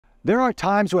There are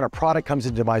times when a product comes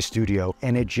into my studio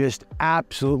and it just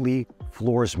absolutely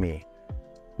floors me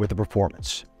with the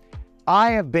performance.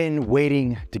 I have been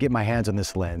waiting to get my hands on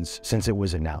this lens since it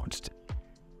was announced.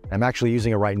 I'm actually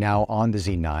using it right now on the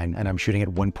Z9 and I'm shooting at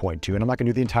 1.2, and I'm not gonna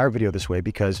do the entire video this way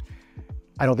because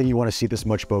I don't think you wanna see this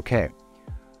much bokeh.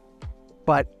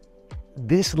 But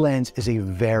this lens is a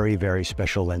very, very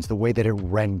special lens. The way that it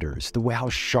renders, the way how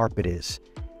sharp it is,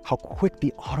 how quick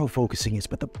the autofocusing is,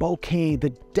 but the bokeh,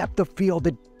 the depth of field,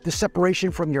 the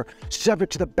separation from your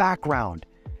subject to the background.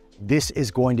 This is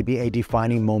going to be a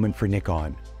defining moment for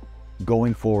Nikon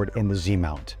going forward in the Z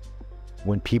mount,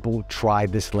 when people try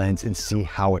this lens and see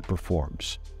how it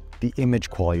performs. The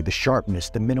image quality, the sharpness,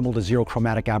 the minimal to zero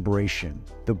chromatic aberration,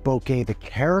 the bokeh, the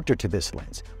character to this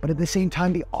lens, but at the same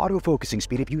time, the autofocusing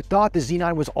speed. If you thought the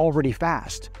Z9 was already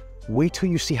fast, wait till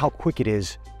you see how quick it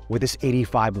is with this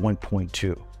 85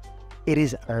 1.2. It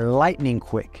is lightning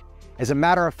quick. As a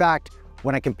matter of fact,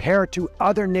 when I compare it to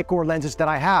other Nikkor lenses that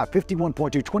I have,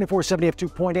 51.2, 24-70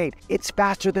 f2.8, it's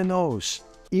faster than those.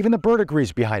 Even the bird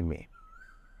agrees behind me.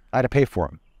 I had to pay for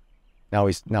him. Now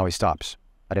he stops.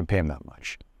 I didn't pay him that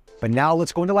much. But now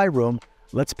let's go into Lightroom,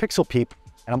 let's pixel peep,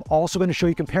 and I'm also going to show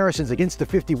you comparisons against the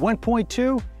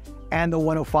 51.2 and the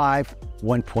 105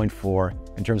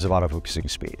 1.4 in terms of autofocusing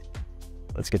speed.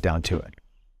 Let's get down to it.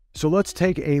 So let's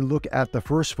take a look at the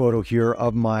first photo here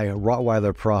of my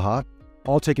Rottweiler Praha,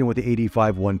 all taken with the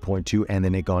 85 1.2 and the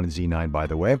Nikon Z9, by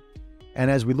the way. And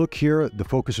as we look here, the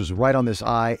focus was right on this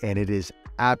eye and it is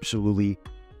absolutely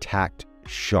tacked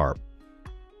sharp.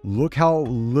 Look how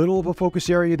little of a focus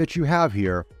area that you have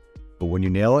here, but when you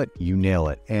nail it, you nail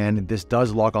it. And this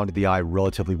does lock onto the eye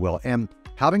relatively well. And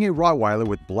having a Rottweiler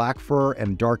with black fur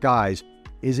and dark eyes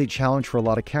is a challenge for a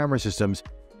lot of camera systems,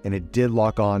 and it did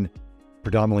lock on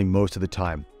predominantly most of the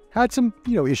time. Had some,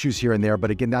 issues here and there,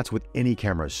 but again, that's with any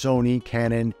camera. Sony,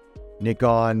 Canon,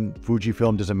 Nikon,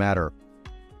 Fujifilm, doesn't matter.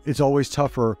 It's always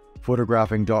tougher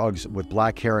photographing dogs with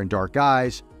black hair and dark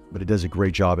eyes, but it does a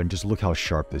great job. And just look how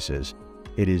sharp this is.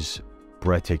 It is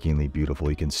breathtakingly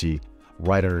beautiful. You can see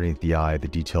right underneath the eye, the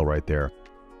detail right there.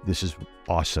 This is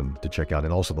awesome to check out.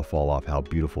 And also the fall off, how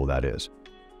beautiful that is.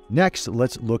 Next,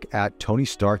 let's look at Tony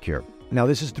Stark here. Now,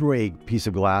 this is through a piece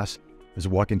of glass. I was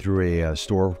walking through a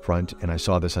storefront and I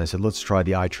saw this and I said, let's try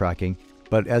the eye tracking.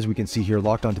 But as we can see here,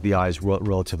 locked onto the eyes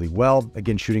relatively well.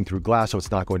 Again, shooting through glass, so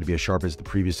it's not going to be as sharp as the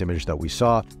previous image that we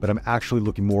saw, but I'm actually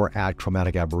looking more at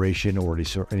chromatic aberration or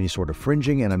any sort of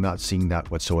fringing, and I'm not seeing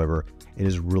that whatsoever. It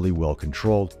is really well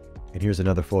controlled. And here's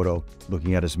another photo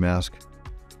looking at his mask,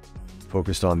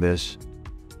 focused on this,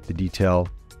 the detail,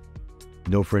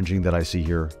 no fringing that I see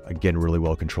here. Again, really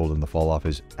well controlled, and the fall off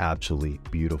is absolutely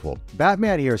beautiful.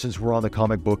 Batman here, since we're on the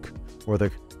comic book or the,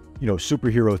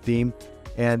 superhero theme.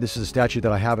 And this is a statue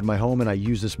that I have in my home, and I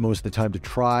use this most of the time to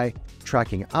try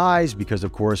tracking eyes because,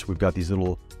 of course, we've got these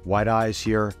little wide eyes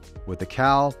here with the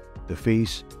cowl, the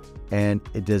face, and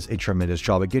it does a tremendous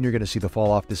job. Again, you're going to see the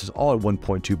fall off. This is all at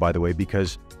 1.2, by the way,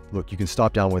 because, look, you can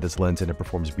stop down with this lens and it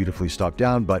performs beautifully stop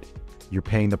down, but you're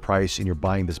paying the price and you're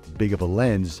buying this big of a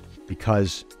lens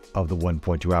because of the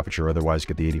 1.2 aperture. Otherwise,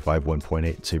 get the 85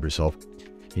 1.8 and save yourself,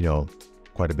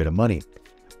 quite a bit of money.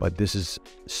 But this is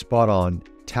spot on,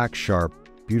 tack sharp,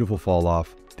 beautiful fall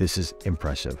off. This is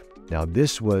impressive. Now,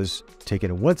 this was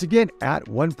taken once again at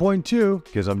 1.2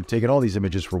 because I'm taking all these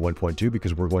images for 1.2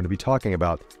 because we're going to be talking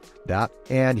about that.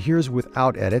 And here's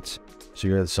without edits. So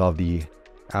you're going to saw the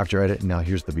after edit. And now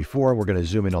here's the before. We're going to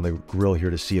zoom in on the grill here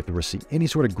to see if there was any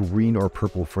sort of green or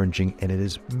purple fringing, and it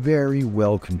is very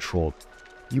well controlled.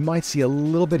 You might see a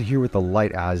little bit here with the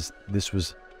light as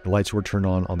the lights were turned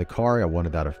on the car. I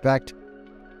wanted that effect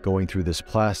going through this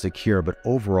plastic here, but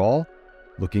overall,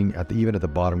 looking at even at the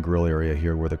bottom grill area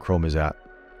here where the chrome is at,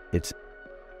 it's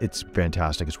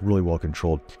fantastic. It's really well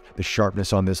controlled. The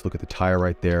sharpness on this, look at the tire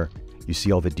right there. You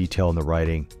see all the detail in the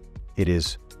writing. It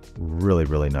is really,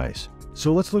 really nice.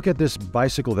 So let's look at this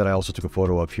bicycle that I also took a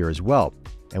photo of here as well.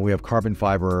 And we have carbon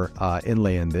fiber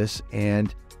inlay in this,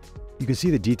 and you can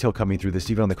see the detail coming through this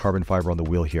even on the carbon fiber on the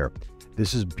wheel here.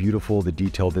 This is beautiful. The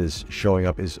detail that is showing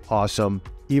up is awesome.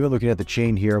 Even looking at the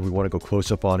chain here, we want to go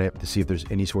close up on it to see if there's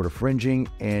any sort of fringing,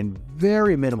 and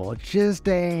very minimal, just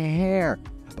a hair.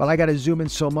 But I got to zoom in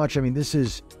so much. I mean,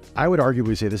 I would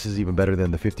arguably say this is even better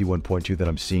than the 51.2 that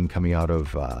I'm seeing coming out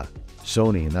of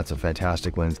Sony, and that's a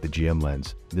fantastic lens, the GM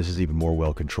lens. This is even more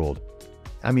well controlled.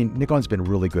 I mean, Nikon's been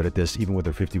really good at this, even with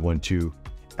their 51.2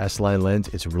 S-line lens.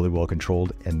 It's really well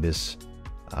controlled, and this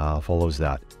follows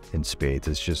that in spades.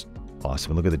 It's just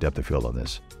awesome. And look at the depth of field on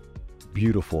this.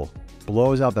 Beautiful.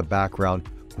 Blows out the background.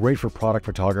 Great for product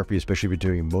photography, especially if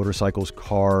you're doing motorcycles,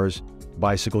 cars,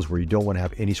 bicycles where you don't want to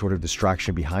have any sort of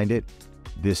distraction behind it,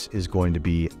 this is going to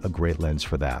be a great lens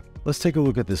for that. Let's take a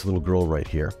look at this little girl right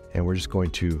here, and we're just going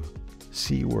to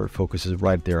see where it focuses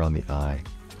right there on the eye,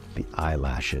 the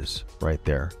eyelashes right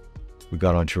there. We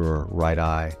got onto her right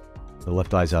eye, the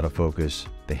left eye's out of focus,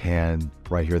 the hand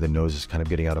right here, the nose is kind of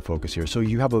getting out of focus here. So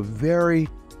you have a very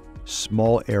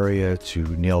small area to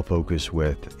nail focus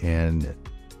with, and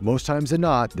most times than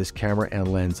not, this camera and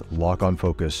lens lock on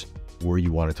focus where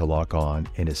you want it to lock on,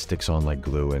 and it sticks on like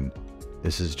glue. And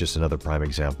this is just another prime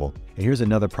example. And here's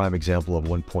another prime example of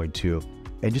 1.2.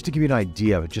 And just to give you an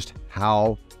idea of just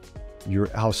how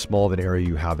small of an area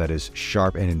you have that is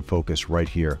sharp and in focus right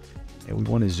here. And we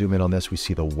want to zoom in on this. We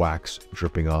see the wax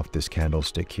dripping off this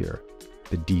candlestick here.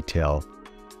 The detail,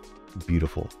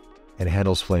 beautiful. And it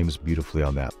handles flames beautifully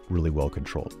on that, really well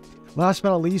controlled. Last but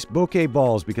not least, bokeh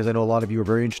balls, because I know a lot of you are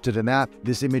very interested in that.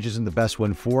 This image isn't the best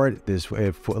one for it. This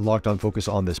locked on focus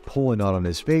on this pole and not on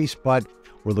his face, but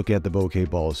we're looking at the bokeh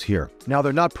balls here. Now,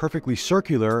 they're not perfectly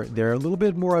circular. They're a little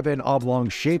bit more of an oblong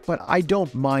shape, but I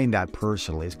don't mind that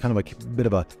personally. It's kind of a bit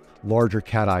of a larger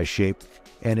cat eye shape,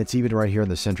 and it's even right here in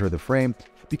the center of the frame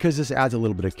because this adds a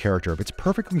little bit of character. If it's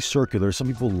perfectly circular, some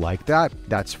people like that.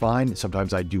 That's fine.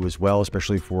 Sometimes I do as well,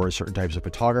 especially for certain types of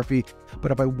photography.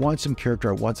 But if I want some character,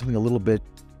 I want something a little bit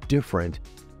different,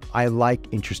 I like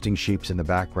interesting shapes in the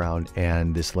background,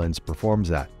 and this lens performs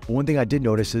that. One thing I did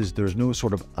notice is there's no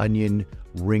sort of onion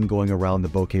ring going around the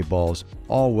bokeh balls.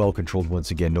 All well controlled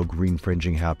once again, no green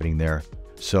fringing happening there.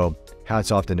 So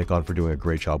hats off to Nikon for doing a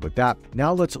great job with that.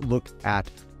 Now let's look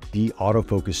at the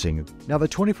autofocusing. Now the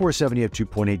 24-70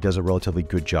 f2.8 does a relatively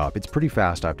good job. It's pretty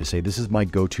fast, I have to say. This is my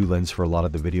go-to lens for a lot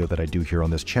of the video that I do here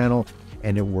on this channel,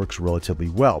 and it works relatively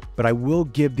well. But I will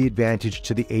give the advantage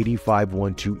to the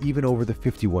 85-1.2 even over the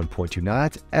 51.2. Now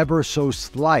that's ever so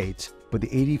slight, but the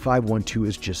 85-1.2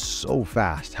 is just so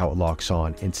fast how it locks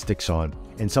on and sticks on.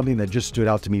 And something that just stood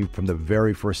out to me from the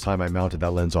very first time I mounted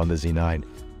that lens on the Z9,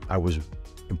 I was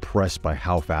impressed by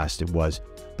how fast it was.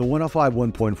 The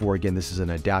 105-1.4, again, this is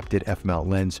an adapted F-mount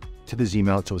lens to the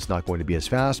Z-mount, so it's not going to be as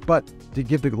fast, but to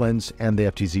give the lens and the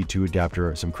FTZ2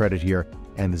 adapter some credit here,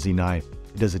 and the Z9,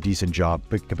 it does a decent job.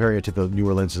 But comparing it to the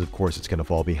newer lenses, of course, it's going to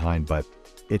fall behind, but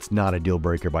it's not a deal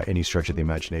breaker by any stretch of the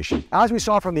imagination. As we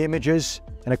saw from the images,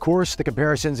 and of course, the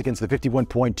comparisons against the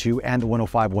 51.2 and the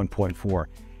 105-1.4,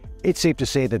 it's safe to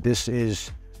say that this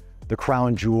is the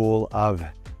crown jewel of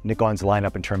Nikon's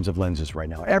lineup in terms of lenses right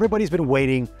now. Everybody's been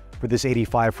waiting for this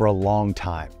 85 for a long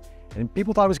time. And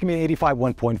people thought it was going to be an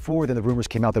 85-1.4, then the rumors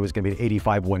came out that it was going to be an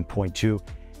 85-1.2.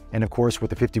 And of course,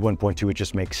 with the 51.2, it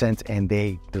just makes sense, and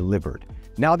they delivered.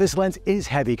 Now, this lens is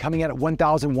heavy, coming in at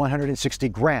 1,160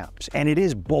 grams, and it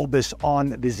is bulbous on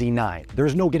the Z9.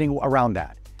 There's no getting around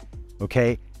that,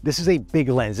 okay? This is a big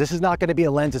lens. This is not going to be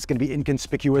a lens that's going to be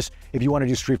inconspicuous if you want to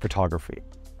do street photography.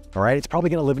 All right, it's probably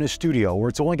going to live in a studio, or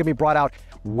it's only going to be brought out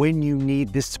when you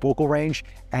need this focal range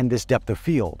and this depth of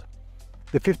field.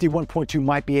 The 51.2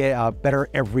 might be a better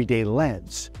everyday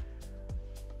lens.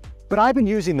 But I've been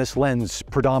using this lens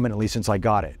predominantly since I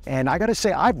got it, and I gotta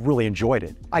say, I've really enjoyed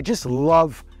it. I just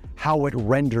love how it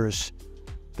renders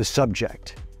the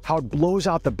subject, how it blows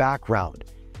out the background,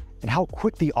 and how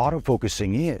quick the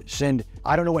autofocusing is. And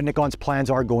I don't know what Nikon's plans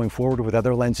are going forward with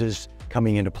other lenses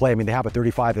coming into play. I mean, they have a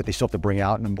 35 that they still have to bring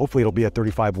out, and hopefully it'll be a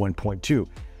 35-1.2.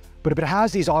 But if it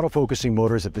has these autofocusing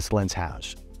motors that this lens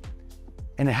has,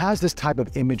 and it has this type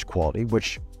of image quality,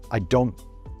 which I don't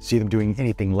see them doing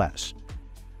anything less,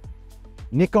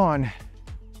 Nikon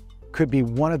could be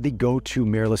one of the go-to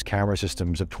mirrorless camera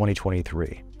systems of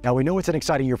 2023. Now, we know it's an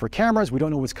exciting year for cameras. We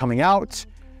don't know what's coming out.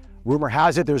 Rumor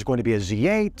has it there's going to be a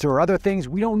Z8 or other things.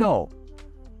 We don't know.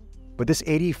 But this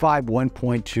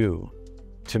 85-1.2,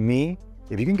 to me,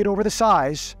 if you can get over the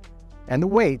size and the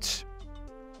weights,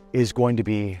 is going to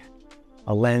be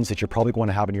a lens that you're probably going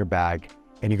to have in your bag,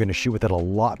 and you're going to shoot with it a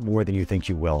lot more than you think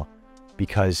you will,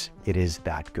 because it is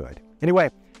that good. Anyway,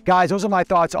 guys, those are my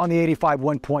thoughts on the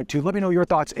 85-1.2. Let me know your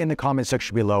thoughts in the comment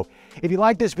section below. If you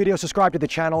like this video, subscribe to the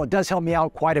channel. It does help me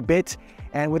out quite a bit.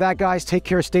 And with that, guys, take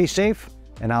care, stay safe,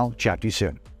 and I'll chat to you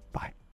soon.